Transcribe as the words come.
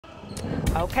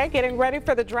Okay, getting ready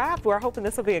for the draft. We're hoping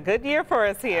this will be a good year for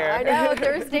us here. I know,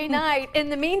 Thursday night. In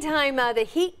the meantime, the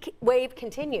heat wave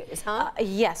continues, huh?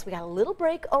 Yes, we got a little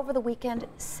break over the weekend.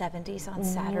 70s on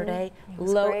Saturday,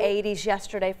 low great. 80s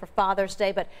yesterday for Father's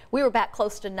Day, but we were back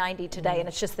close to 90 today, and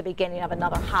it's just the beginning of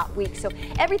another hot week. So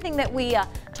everything that we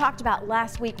talked about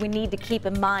last week, we need to keep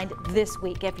in mind this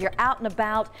week. If you're out and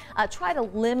about, try to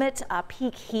limit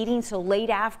peak heating, so late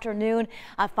afternoon,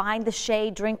 find the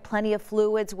shade, drink plenty of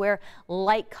fluids, wear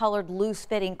light-colored,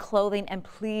 loose-fitting clothing, and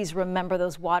please remember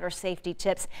those water safety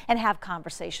tips and have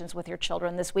conversations with your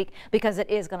children this week because it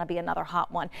is going to be another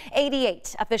hot one.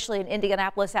 88 officially in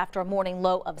Indianapolis after a morning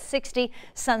low of 60.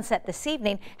 Sunset this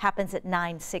evening happens at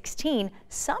 9:16.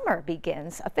 Summer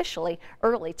begins officially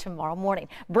early tomorrow morning.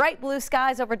 Bright blue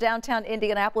skies over downtown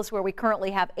Indianapolis where we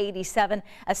currently have 87,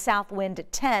 a south wind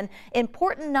at 10.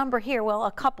 Important number here, well,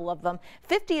 a couple of them.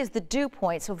 50 is the dew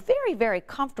point, so very, very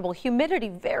comfortable. Humidity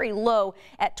very low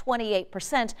at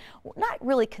 28%. Not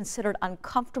really considered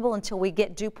uncomfortable until we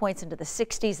get dew points into the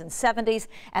 60s and 70s,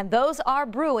 and those are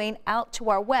brewing out to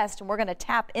our west, and we're going to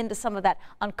tap into some of that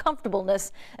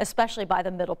uncomfortableness, especially by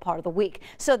the middle part of the week.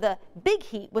 So the big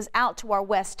heat was out to our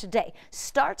west today.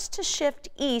 Starts to shift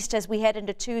east as we head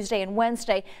into Tuesday and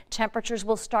Wednesday. Temperatures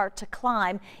will start to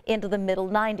climb into the middle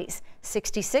 90s.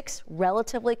 66,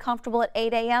 relatively comfortable at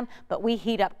 8 a.m., but we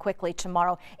heat up quickly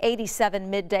tomorrow. 87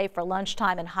 midday for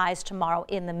lunchtime and highs tomorrow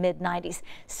in the mid-90s.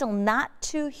 Still not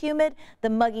too humid. The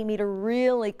muggy meter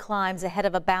really climbs ahead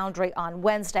of a boundary on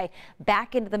Wednesday.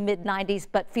 Back into the mid-90s,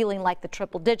 but feeling like the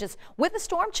triple digits with a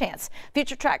storm chance.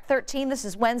 Future Track 13, this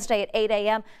is Wednesday at 8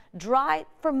 a.m. Dry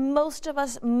for most of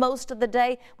us most of the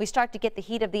day. We start to get the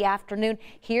heat of the afternoon.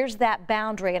 Here's that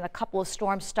boundary, and a couple of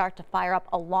storms start to fire up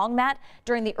along that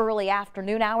during the early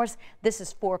afternoon hours. This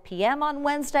is 4 p.m. on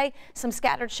Wednesday. Some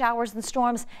scattered showers and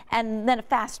storms, and then a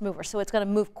fast mover. So it's going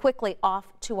to move quickly off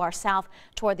to our south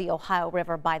toward the Ohio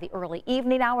River by the early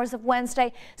evening hours of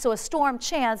Wednesday. So a storm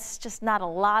chance, just not a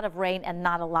lot of rain and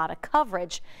not a lot of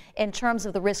coverage. In terms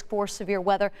of the risk for severe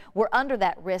weather, we're under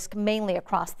that risk mainly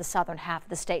across the southern half of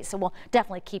the state. So we'll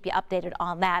definitely keep you updated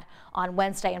on that on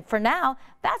Wednesday. And for now,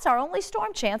 that's our only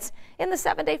storm chance in the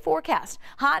 7-day forecast.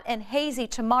 Hot and hazy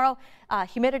tomorrow.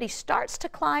 Humidity starts to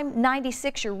climb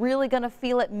 96. You're really going to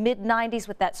feel it mid-90s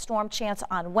with that storm chance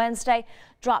on Wednesday.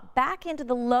 Drop back into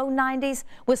the low 90s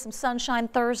with some sunshine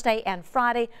Thursday and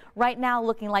Friday. Right now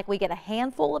looking like we get a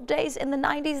handful of days in the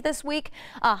 90s this week.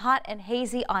 Hot and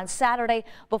hazy on Saturday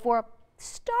before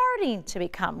starting to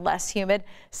become less humid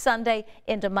Sunday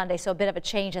into Monday. So a bit of a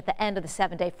change at the end of the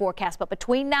 7-day forecast. But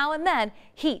between now and then,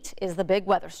 heat is the big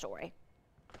weather story.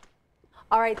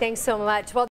 All right, thanks so much. Well,